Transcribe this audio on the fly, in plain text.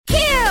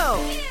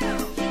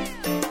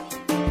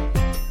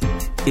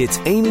It's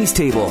Amy's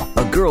Table,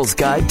 a girl's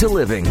guide to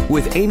living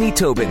with Amy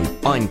Tobin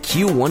on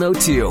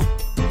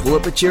Q102. Pull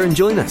up a chair and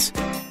join us.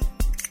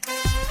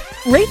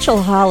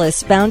 Rachel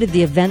Hollis founded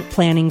the event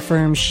planning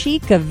firm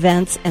Chic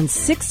Events, and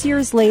 6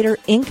 years later,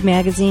 Inc.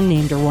 magazine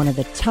named her one of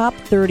the top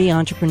 30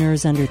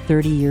 entrepreneurs under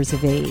 30 years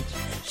of age.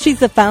 She's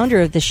the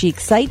founder of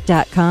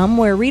thechicSite.com,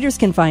 where readers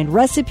can find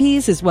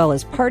recipes as well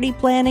as party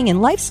planning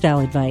and lifestyle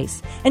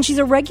advice. And she's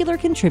a regular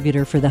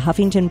contributor for the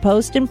Huffington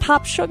Post and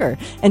Pop Sugar.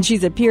 And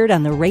she's appeared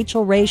on The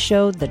Rachel Ray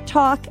Show, The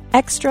Talk,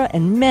 Extra,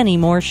 and many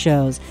more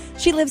shows.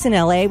 She lives in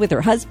L.A. with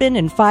her husband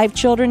and 5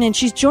 children, and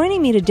she's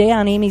joining me today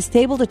on Amy's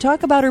Table to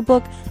talk about her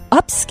book,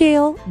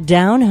 Upscale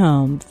Down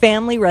Home,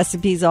 Family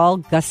Recipes All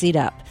Gussied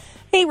Up.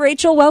 Hey,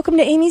 Rachel, welcome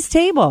to Amy's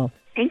Table.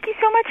 Thank you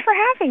so much for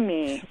having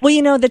me. Well,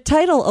 you know, the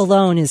title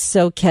alone is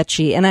so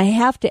catchy, and I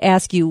have to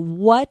ask you,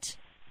 what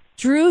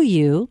drew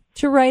you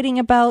to writing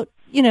about,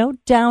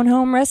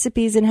 down-home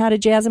recipes and how to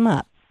jazz them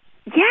up?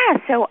 Yeah,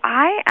 so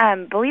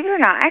I, believe it or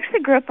not, I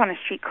actually grew up on a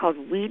street called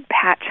Weed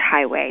Patch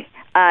Highway.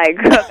 I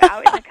grew up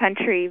out in the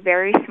country,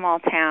 very small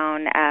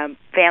town.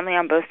 Family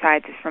on both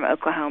sides is from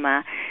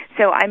Oklahoma.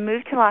 So I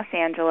moved to Los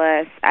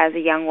Angeles as a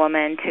young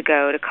woman to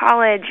go to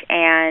college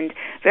and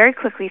very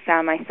quickly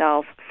found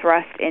myself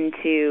thrust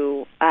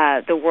into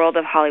the world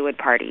of Hollywood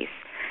parties.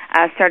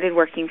 I started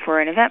working for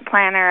an event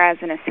planner as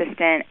an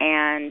assistant,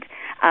 and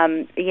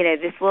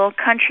this little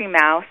country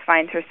mouse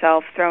finds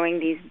herself throwing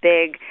these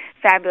big,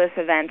 fabulous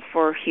events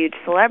for huge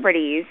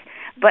celebrities,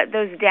 but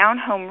those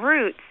down-home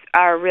roots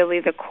are really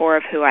the core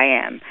of who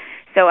I am.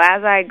 So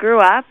as I grew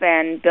up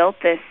and built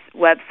this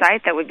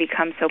website that would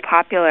become so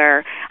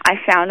popular, I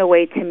found a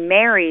way to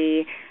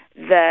marry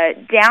the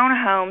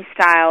down-home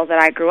style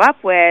that I grew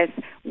up with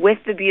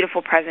the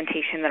beautiful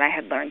presentation that I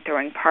had learned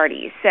throwing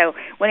parties. So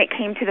when it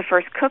came to the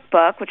first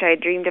cookbook, which I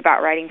had dreamed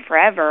about writing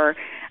forever,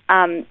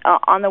 on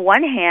the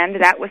one hand,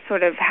 that was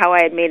sort of how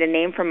I had made a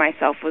name for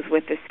myself, was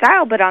with this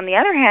style. But on the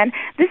other hand,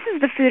 this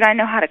is the food I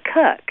know how to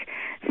cook.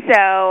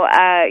 So,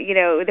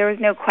 there was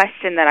no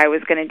question that I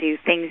was going to do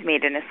things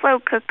made in a slow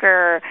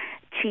cooker,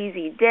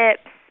 cheesy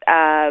dips,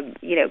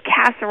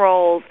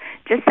 casseroles,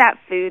 just that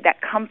food, that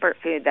comfort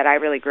food that I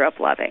really grew up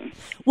loving.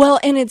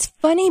 Well, and it's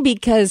funny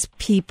because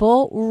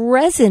people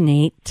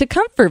resonate to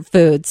comfort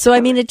food. So,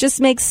 it just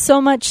makes so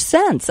much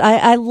sense.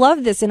 I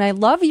love this, and I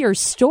love your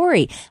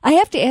story. I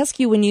have to ask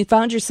you, when you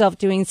found yourself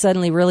doing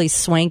suddenly really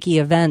swanky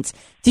events,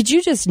 did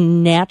you just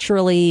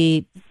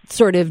naturally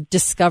sort of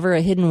discover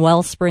a hidden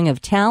wellspring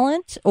of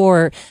talent?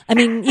 Or,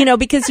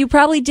 because you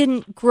probably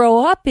didn't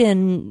grow up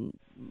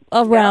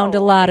around a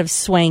lot of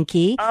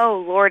swanky.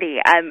 Oh, Lordy.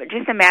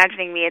 Just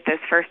imagining me at those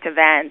first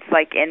events,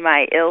 like in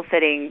my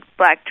ill-fitting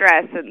black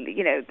dress and,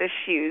 the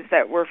shoes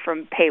that were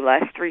from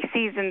Payless 3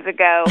 seasons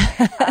ago.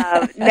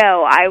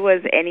 No, I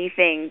was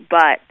anything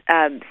but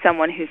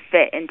someone who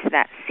fit into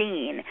that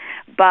scene.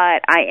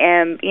 But I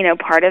am,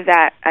 part of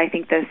that, I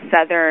think, the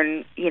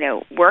Southern,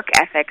 work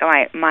ethic.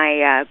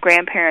 My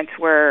grandparents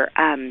were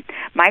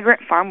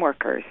migrant farm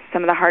workers,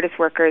 some of the hardest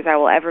workers I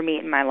will ever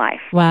meet in my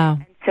life. Wow.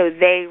 So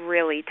they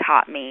really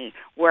taught me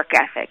work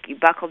ethic. You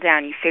buckle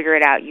down, you figure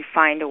it out, you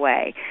find a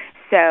way.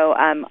 So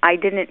I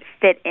didn't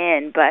fit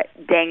in, but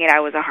dang it, I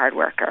was a hard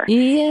worker.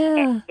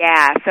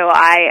 Yeah. So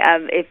I,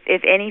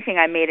 if anything,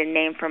 I made a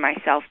name for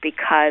myself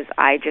because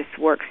I just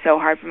worked so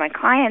hard for my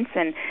clients,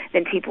 and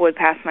then people would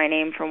pass my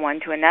name from one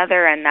to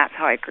another, and that's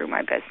how I grew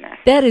my business.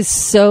 That is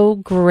so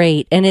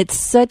great, and it's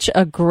such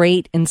a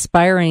great,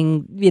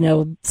 inspiring,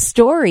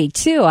 story,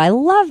 too. I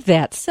love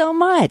that so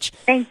much.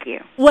 Thank you.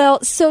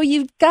 Well, so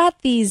you've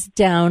got these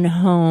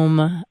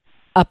down-home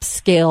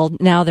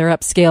now they're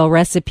upscale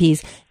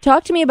recipes.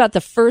 Talk to me about the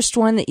first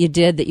one that you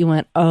did that you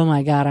went, oh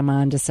my God, I'm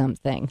on to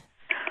something.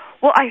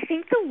 Well, I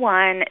think the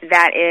one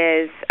that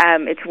is,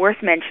 it's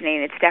worth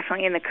mentioning, it's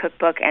definitely in the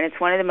cookbook, and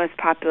it's one of the most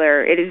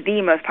popular, it is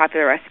the most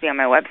popular recipe on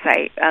my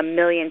website. 1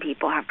 million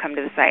people have come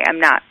to the site. I'm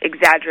not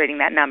exaggerating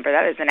that number.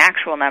 That is an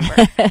actual number.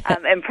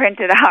 And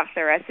printed off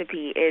the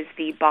recipe is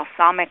the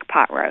balsamic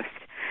pot roast.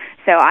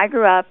 So I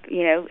grew up,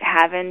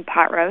 having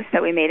pot roast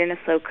that we made in a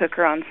slow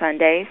cooker on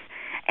Sundays.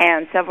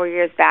 And several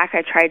years back,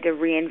 I tried to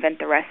reinvent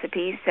the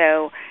recipe.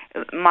 So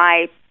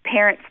my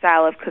parents'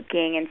 style of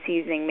cooking and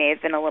seasoning may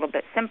have been a little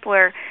bit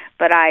simpler,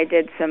 but I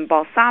did some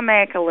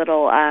balsamic, a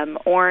little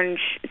orange,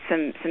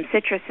 some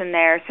citrus in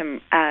there,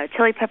 some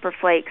chili pepper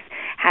flakes,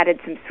 added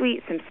some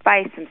sweet, some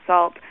spice, some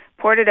salt,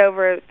 poured it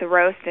over the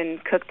roast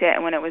and cooked it,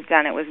 and when it was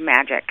done, it was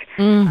magic.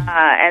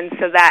 And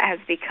so that has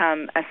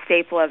become a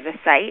staple of the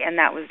site, and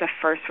that was the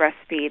first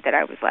recipe that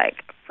I was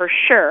like, for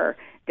sure,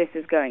 this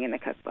is going in the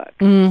cookbook.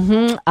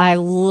 Mm-hmm. I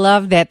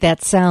love that.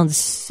 That sounds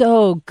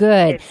so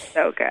good. It's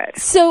so good.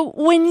 So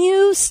when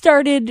you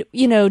started,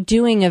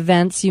 doing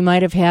events, you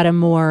might have had a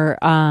more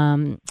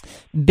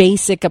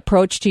basic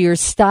approach to your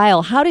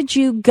style. How did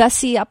you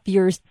gussy up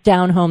your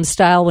down-home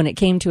style when it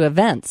came to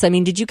events?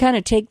 Did you kind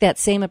of take that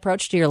same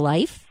approach to your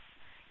life?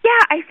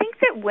 Yeah, I think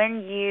that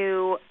when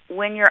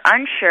you're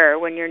unsure,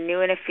 when you're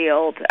new in a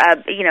field,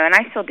 and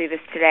I still do this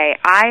today,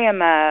 I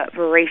am a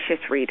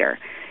voracious reader.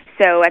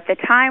 So at the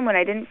time when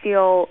I didn't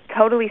feel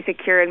totally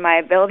secure in my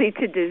ability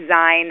to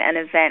design an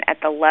event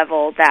at the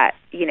level that,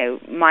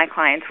 my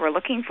clients were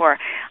looking for,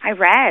 I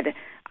read.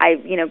 I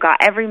got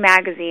every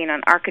magazine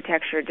on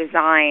architecture,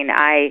 design.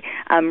 I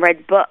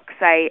read books.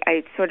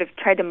 I sort of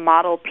tried to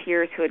model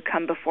peers who had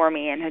come before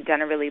me and had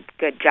done a really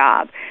good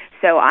job.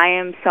 So I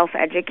am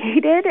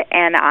self-educated,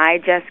 and I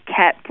just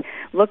kept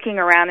looking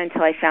around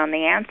until I found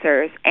the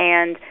answers.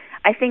 And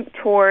I think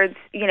towards,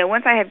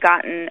 once I had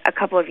gotten a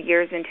couple of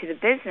years into the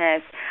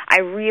business,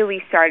 I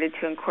really started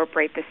to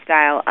incorporate the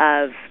style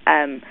of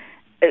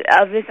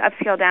this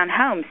upscale down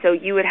home. So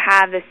you would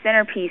have the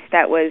centerpiece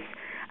that was,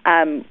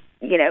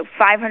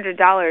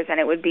 $500, and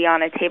it would be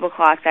on a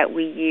tablecloth that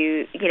we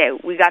use.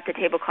 We got the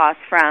tablecloth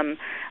from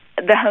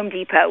the Home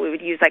Depot. We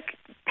would use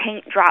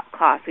paint drop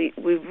cloths. We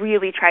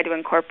really tried to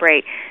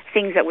incorporate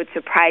things that would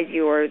surprise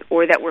you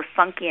or that were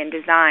funky in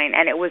design,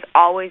 and it was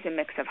always a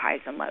mix of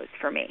highs and lows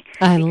for me.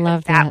 I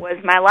love that. That was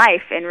my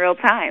life in real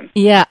time.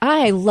 Yeah,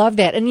 I love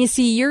that. And you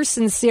see, your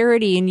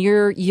sincerity and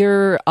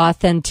your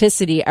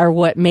authenticity are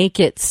what make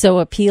it so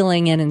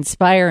appealing and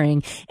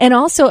inspiring and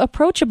also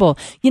approachable.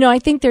 I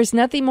think there's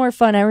nothing more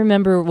fun. I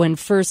remember when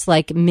first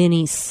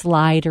mini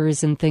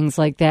sliders and things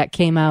like that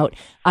came out.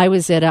 I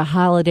was at a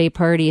holiday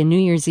party, a New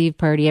Year's Eve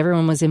party.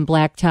 Everyone was in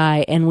black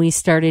tie, and we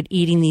started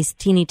eating these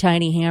teeny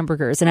tiny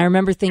hamburgers. And I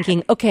remember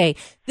thinking, okay,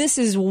 this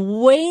is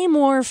way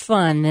more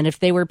fun than if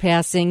they were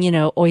passing,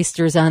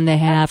 oysters on the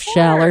half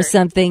shell or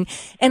something.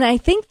 And I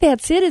think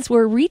that's it, is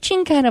we're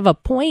reaching kind of a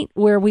point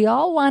where we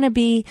all want to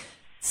be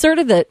sort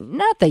of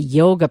not the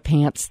yoga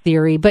pants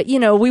theory, but,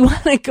 we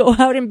want to go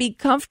out and be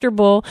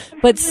comfortable,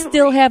 but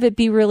still have it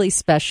be really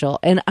special.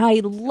 And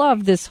I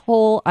love this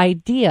whole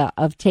idea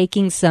of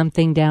taking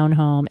something down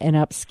home and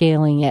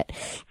upscaling it.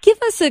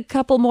 Give us a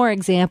couple more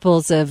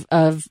examples of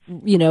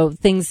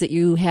things that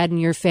you had in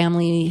your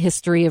family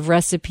history of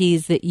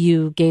recipes that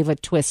you gave a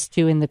twist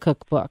to in the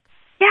cookbook.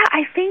 Yeah,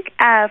 I think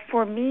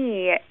for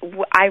me,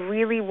 I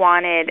really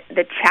wanted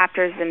the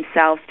chapters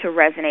themselves to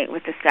resonate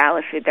with the style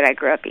of food that I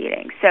grew up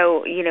eating.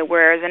 So,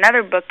 whereas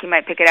another book you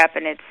might pick it up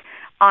and it's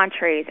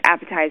entrees,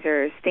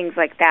 appetizers, things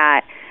like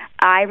that,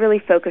 I really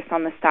focused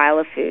on the style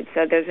of food.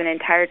 So there's an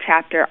entire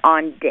chapter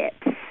on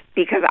dips,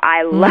 because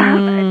I love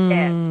a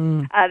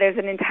dip. There's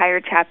an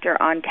entire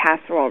chapter on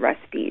casserole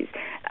recipes,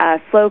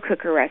 slow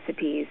cooker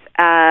recipes.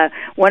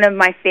 One of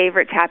my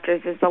favorite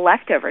chapters is the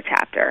leftover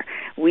chapter.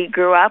 We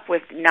grew up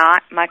with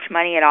not much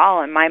money at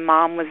all, and my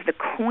mom was the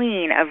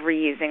queen of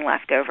reusing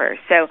leftovers.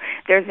 So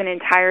there's an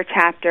entire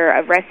chapter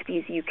of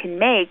recipes you can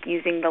make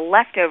using the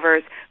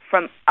leftovers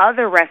from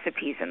other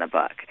recipes in the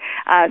book.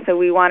 So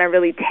we want to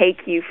really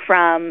take you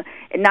from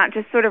not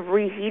just sort of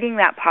reheating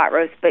that pot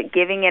roast, but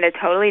giving it a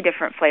totally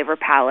different flavor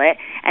palette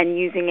and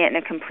using it in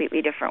a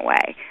completely different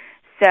way.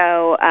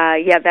 So,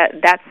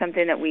 that's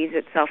something that weaves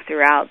itself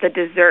throughout. The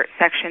dessert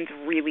section's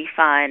really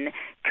fun.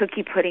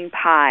 Cookie pudding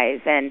pies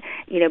and,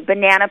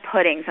 banana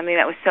pudding, something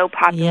that was so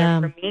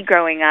popular for me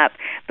growing up.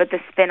 But the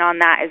spin on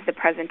that is the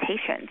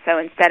presentation. So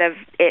instead of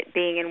it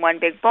being in one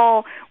big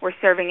bowl, we're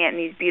serving it in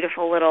these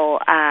beautiful little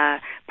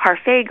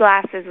parfait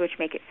glasses, which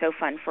make it so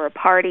fun for a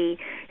party.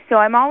 So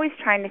I'm always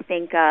trying to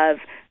think of,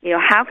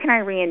 how can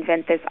I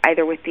reinvent this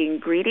either with the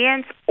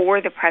ingredients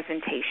or the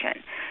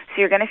presentation? So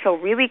you're going to feel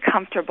really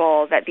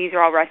comfortable that these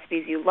are all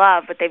recipes you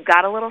love, but they've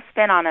got a little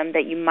spin on them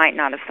that you might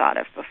not have thought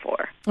of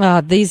before.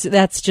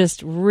 That's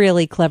just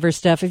really clever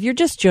stuff. If you're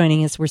just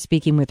joining us, we're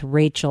speaking with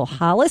Rachel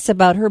Hollis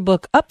about her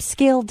book,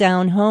 Upscale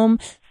Down Home,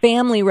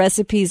 Family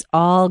Recipes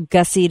All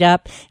Gussied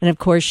Up. And of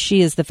course,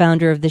 she is the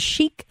founder of the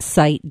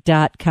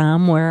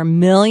ChicSite.com, where 1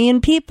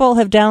 million people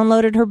have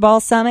downloaded her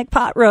balsamic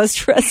pot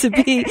roast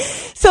recipe.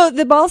 So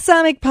the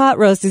balsamic pot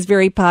roast is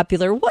very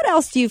popular. What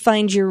else do you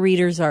find your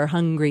readers are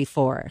hungry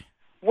for?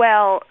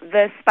 Well,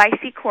 the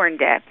spicy corn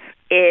dip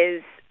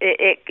it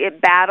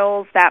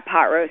battles that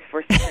pot roast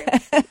for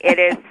supremacy. It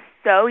is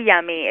so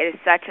yummy. It is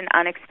such an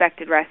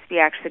unexpected recipe.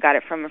 I actually got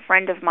it from a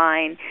friend of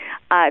mine.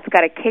 It's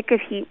got a kick of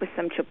heat with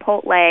some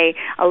chipotle,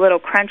 a little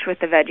crunch with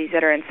the veggies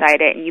that are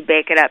inside it, and you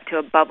bake it up to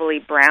a bubbly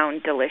brown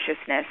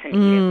deliciousness and eat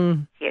it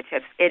with tortilla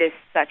chips. It is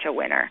such a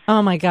winner.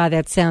 Oh my God,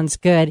 that sounds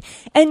good.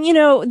 And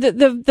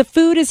the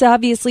food is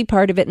obviously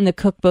part of it, and the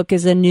cookbook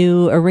is a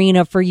new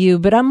arena for you.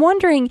 But I'm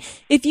wondering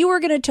if you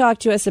were going to talk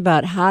to us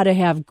about how to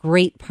have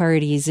great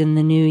parties in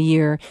the new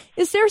year.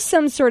 Is there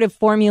some sort of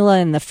formula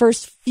in the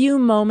first few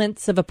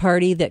moments of a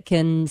party that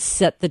can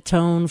set the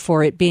tone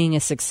for it being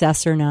a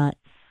success or not?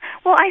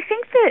 Well, I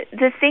think that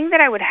the thing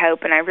that I would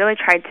hope, and I really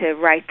tried to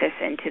write this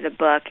into the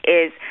book,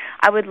 is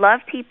I would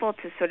love people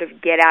to sort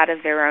of get out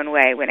of their own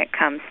way when it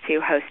comes to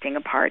hosting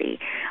a party.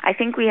 I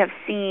think we have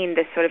seen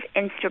this sort of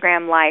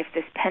Instagram life,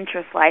 this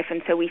Pinterest life,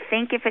 and so we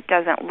think if it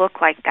doesn't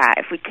look like that,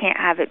 if we can't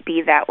have it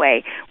be that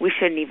way, we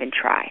shouldn't even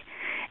try.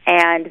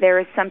 And there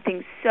is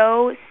something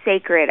so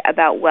sacred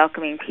about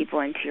welcoming people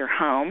into your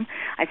home.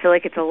 I feel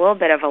like it's a little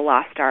bit of a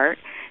lost art.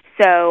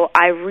 So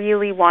I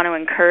really want to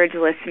encourage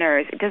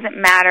listeners. It doesn't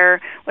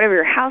matter whatever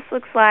your house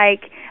looks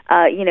like.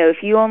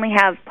 If you only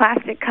have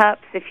plastic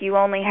cups, if you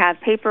only have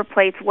paper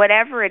plates,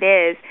 whatever it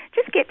is,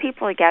 just get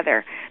people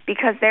together,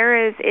 because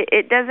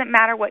it doesn't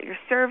matter what you're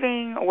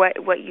serving,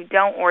 what you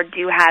don't or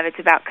do have. It's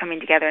about coming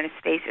together in a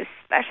space,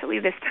 especially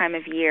this time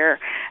of year.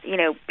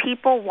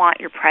 People want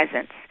your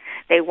presence.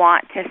 They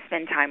want to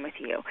spend time with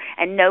you,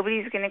 and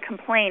nobody's going to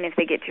complain if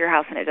they get to your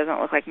house and it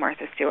doesn't look like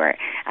Martha Stewart.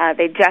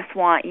 They just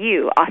want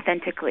you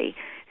authentically.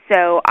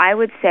 So I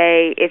would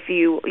say if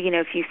you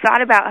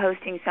thought about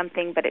hosting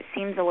something but it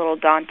seems a little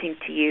daunting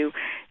to you,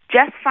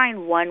 just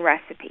find one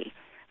recipe.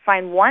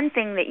 Find one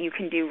thing that you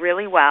can do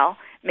really well.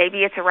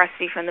 Maybe it's a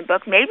recipe from the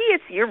book. Maybe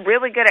it's you're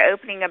really good at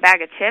opening a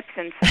bag of chips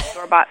and some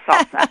store-bought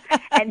salsa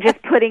and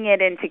just putting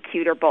it into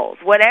cuter bowls.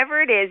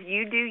 Whatever it is,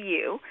 you do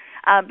you.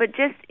 But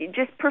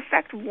just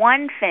perfect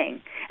one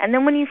thing. And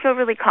then when you feel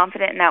really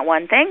confident in that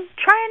one thing,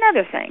 try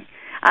another thing.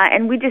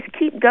 And we just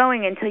keep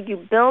going until you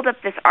build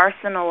up this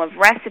arsenal of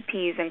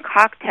recipes and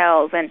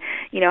cocktails and,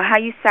 how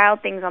you style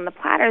things on the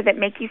platter that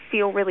make you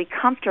feel really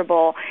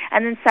comfortable.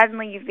 And then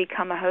suddenly you've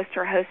become a host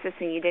or hostess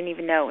and you didn't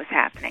even know it was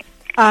happening.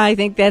 I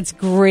think that's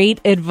great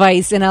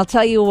advice. And I'll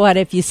tell you what,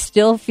 if you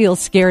still feel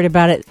scared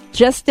about it,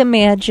 just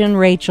imagine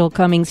Rachel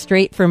coming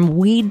straight from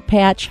Weed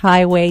Patch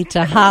Highway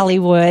to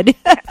Hollywood.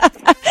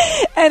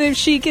 And if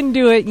she can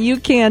do it, you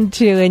can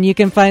too. And you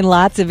can find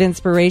lots of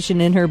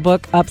inspiration in her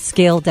book,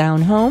 Upscale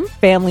Down Home,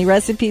 Family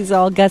Recipes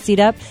All Gussied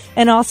Up,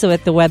 and also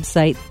at the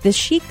website,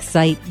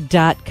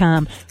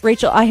 thechicSite.com.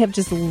 Rachel, I have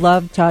just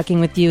loved talking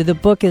with you. The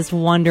book is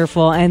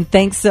wonderful. And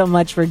thanks so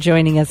much for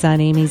joining us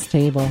on Amy's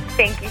Table.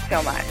 Thank you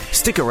so much.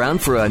 Stick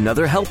around for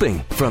another helping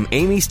from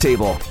Amy's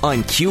Table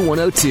on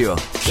Q102.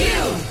 Q!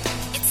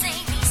 It's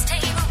Amy's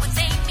Table with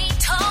Amy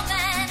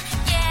Tobin,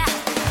 yeah.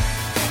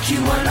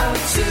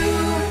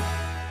 Q102.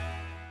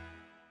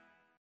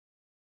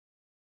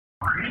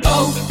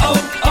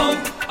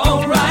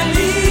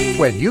 O'Reilly.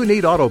 When you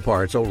need auto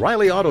parts,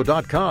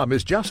 O'ReillyAuto.com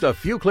is just a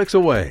few clicks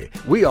away.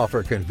 We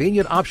offer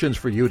convenient options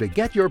for you to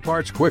get your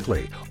parts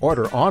quickly.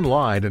 Order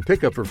online and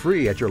pick up for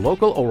free at your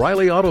local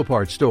O'Reilly Auto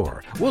Parts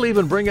store. We'll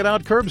even bring it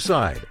out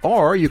curbside.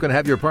 Or you can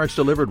have your parts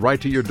delivered right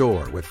to your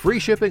door with free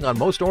shipping on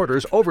most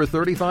orders over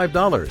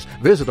 $35.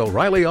 Visit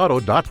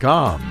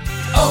O'ReillyAuto.com.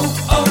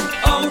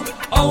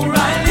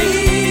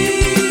 O'Reilly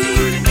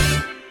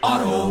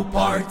Auto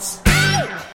Parts.